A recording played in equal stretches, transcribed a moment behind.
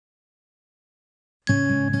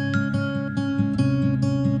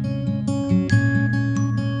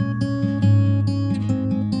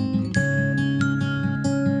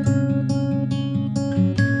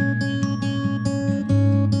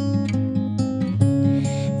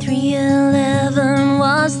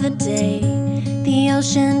was the day the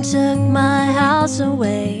ocean took my house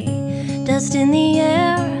away. Dust in the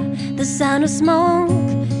air, the sound of smoke,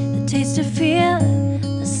 the taste of fear,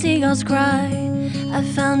 the seagulls cry. I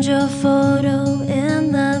found your photo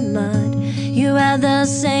in the mud. You had the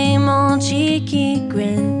same old cheeky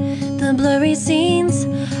grin. The blurry scenes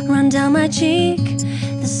run down my cheek.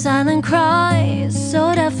 The silent cry is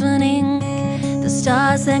so deafening. The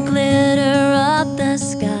stars that glitter up the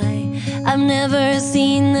sky, I've never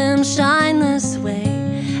seen them shine this way.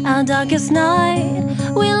 Our darkest night,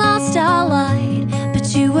 we lost our light,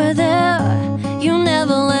 but you were there, you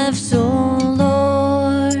never left. So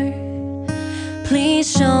Lord,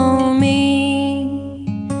 please show me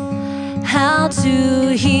how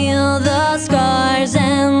to heal the scars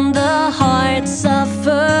and the heart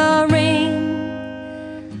suffering.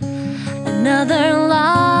 Another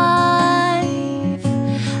life,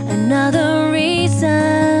 another reason,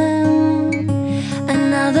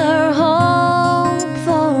 another hope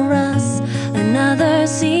for us, another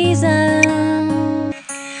season.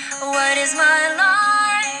 What is my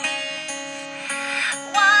life?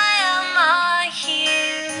 Why am I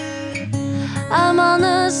here? I'm on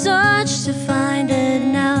the search to find it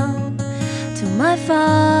now. To my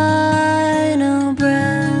father